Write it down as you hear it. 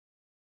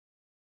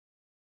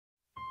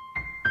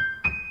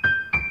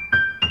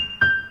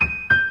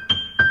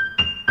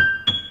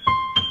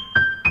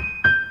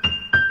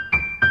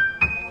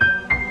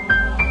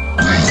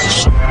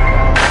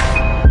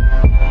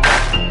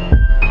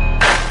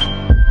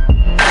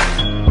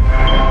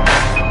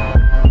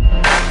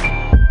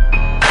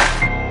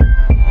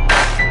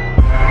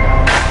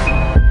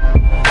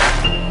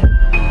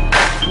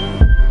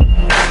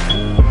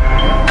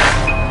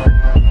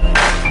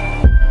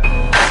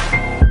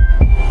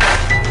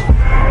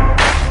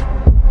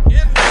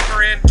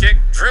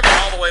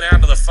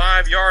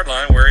5-yard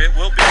line where it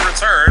will be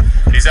returned.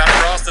 He's out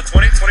across the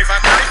 20, 25,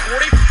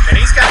 30, 40, and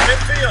he's got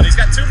midfield. He's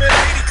got 2 men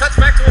lead. He cuts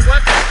back to his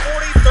left,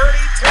 40, 30,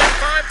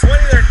 25,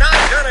 20. They're not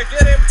going to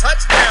get him.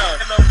 Touchdown.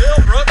 And the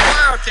Millbrook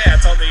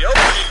Wildcats on the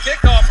opening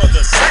kickoff of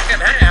the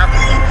second half,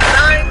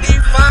 95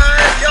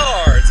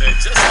 yards. And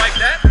just like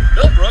that,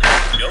 Millbrook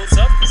goes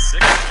up to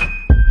 6.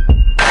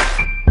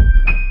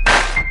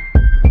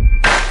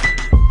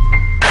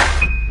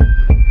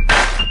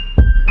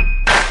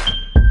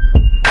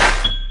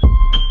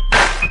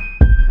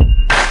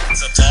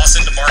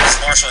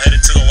 Marshall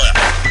headed to the left.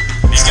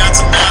 He's got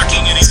some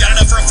blocking, and he's got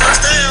enough for a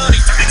first down. He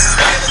finds his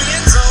way into the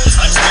end zone.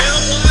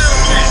 Touchdown,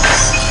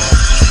 Wildcats.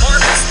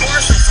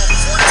 Marshall from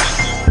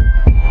 14.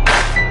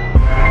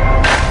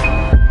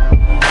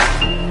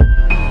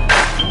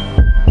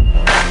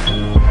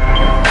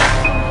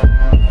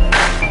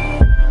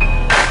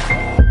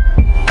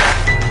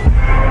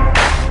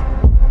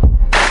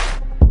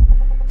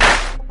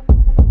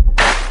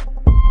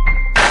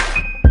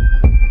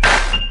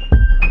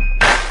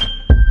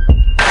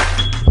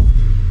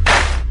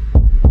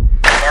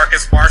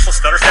 Marshall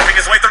stutter stepping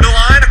his way through the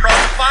line, across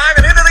the 5,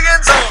 and into the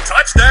end zone.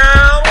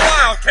 Touchdown,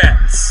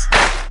 Wildcats.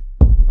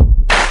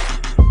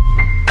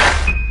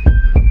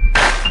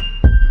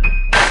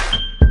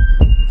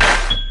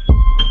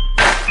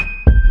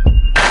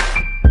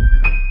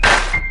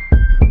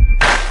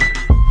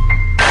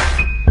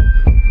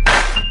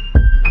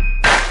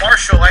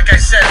 Marshall, like I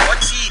said,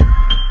 once he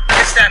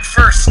gets that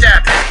first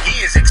step,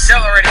 he is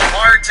accelerating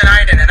hard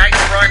tonight, and a nice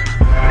run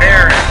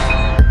there.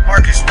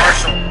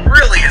 Marshall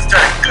really has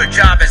done a good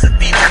job as a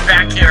feature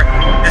back here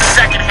the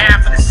second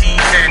half of the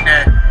season.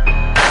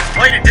 He's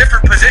played a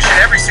different position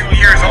every single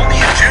year. He's only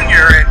a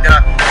junior and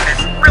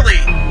has really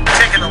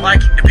taken the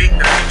liking to being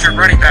the featured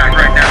running back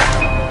right now.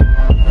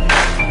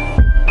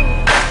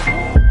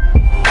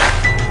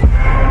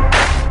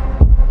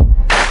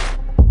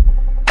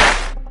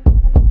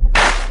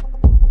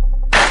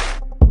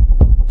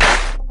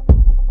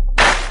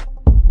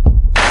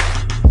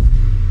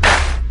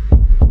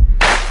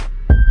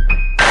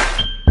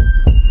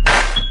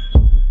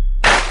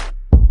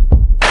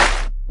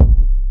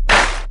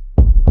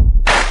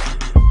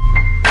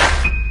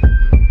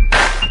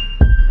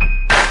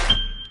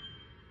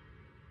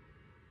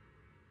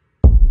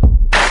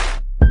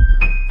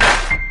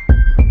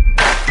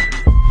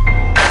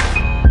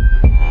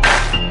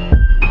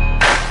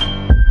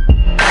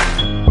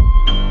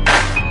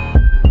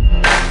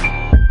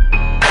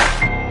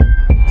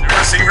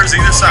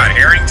 Either side.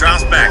 Herring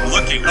drops back,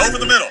 looking over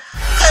the middle.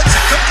 Hooks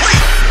it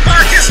complete.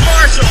 Marcus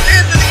Marshall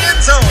into the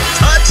end zone.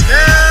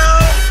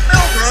 Touchdown,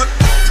 Millbrook.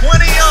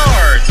 20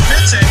 yards.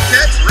 Pitch and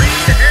catch. Reed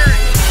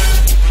Herring.